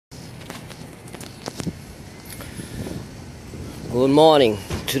Good morning.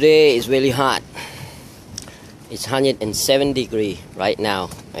 Today is really hot. It's 107 degrees right now,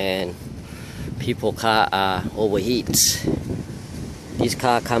 and people car are overheat. This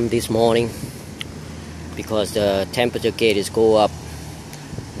car come this morning because the temperature gauge is go up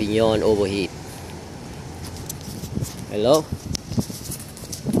beyond overheat. Hello,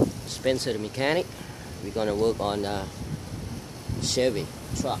 Spencer the mechanic. We're gonna work on Chevy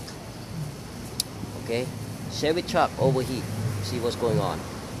truck. Okay, Chevy truck overheat. See what's going on.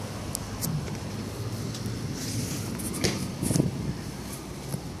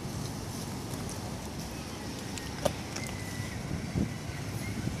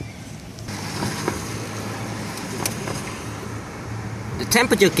 The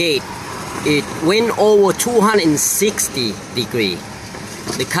temperature gauge, it went over 260 degrees.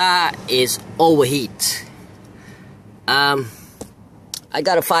 The car is overheat. I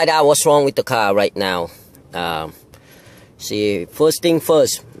gotta find out what's wrong with the car right now. See, first thing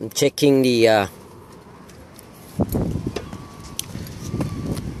first, I'm checking the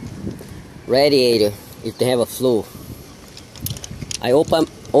radiator if they have a flue. I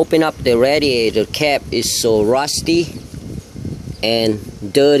open up the radiator cap. Is so rusty and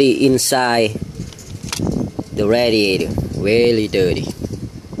dirty inside the radiator, really dirty.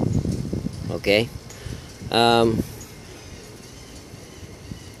 Okay,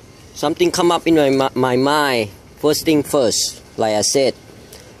 something come up in my mind. First thing first, like I said,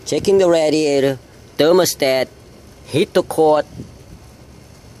 checking the radiator, thermostat, hit the cord,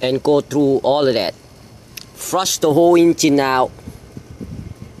 and go through all of that. Flush the whole engine out.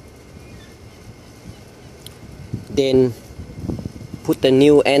 Then put the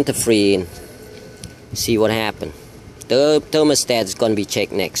new antifreeze in. See what happened. The thermostat is going to be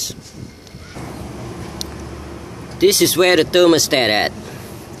checked next. This is where the thermostat at.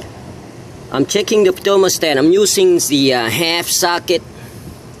 I'm checking the thermostat. I'm using the half socket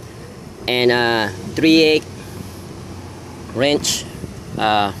and 3/8 wrench,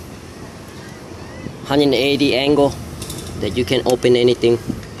 180 angle that you can open anything,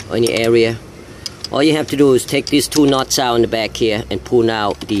 any area. All you have to do is take these two nuts out in the back here and pull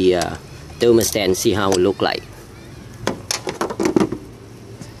out the thermostat and see how it look like.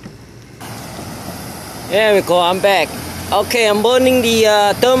 There we go, I'm back. Okay, I'm burning the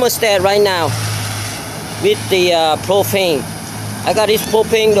thermostat right now with the propane. I got this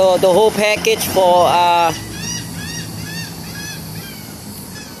propane, the whole package for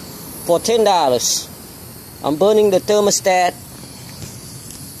 $10. I'm burning the thermostat.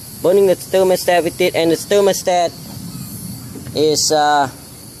 With it, and the thermostat is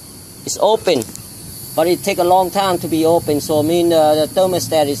open, but it take a long time to be open. So I mean the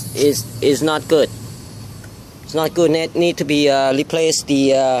thermostat is not good. It's not good. Need to be replaced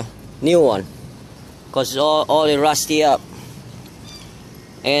the new one because it's all rusty up,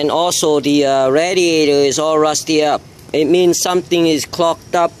 and also the radiator is all rusty up. It means something is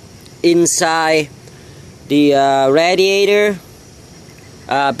clogged up inside the radiator.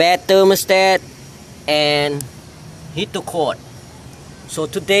 Bad thermostat, and hit the cord. So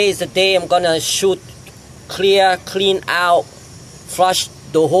today is the day I'm gonna clean out, flush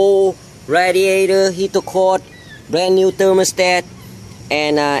the whole radiator, hit the cord, brand new thermostat,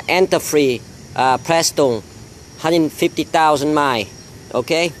 and antifreeze, Preston, 150,000 miles.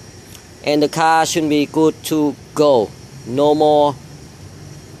 Okay, and the car should be good to go. No more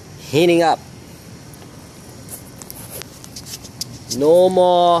heating up. No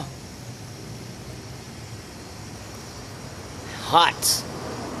more hot.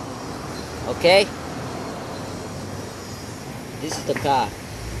 Okay, this is the car.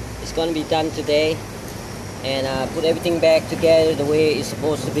 It's gonna be done today, and put everything back together the way it's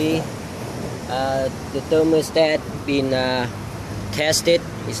supposed to be. The thermostat been tested.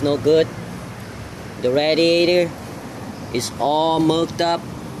 It's no good. The radiator is all murked up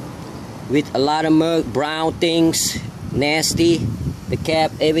with a lot of murk, brown things, nasty. The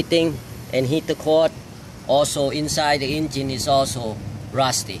cap, everything, and hit the cord. Also inside the engine is also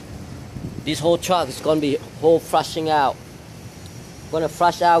rusty. This whole truck is going to be whole flushing out. Going to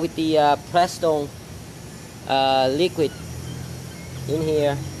flush out with the Preston liquid in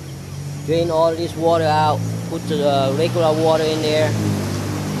here. Drain all this water out. Put the regular water in there.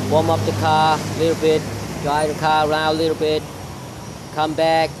 Warm up the car a little bit. Drive the car around a little bit. Come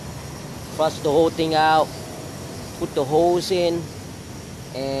back. Flush the whole thing out. Put the hose in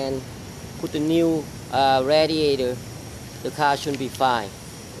and put the new radiator. The car should be fine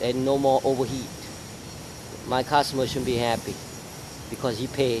and no more overheat. My customer should be happy because he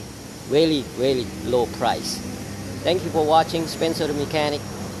paid really low price. Thank you for watching. Spencer the mechanic.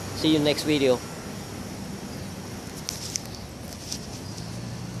 See you next video.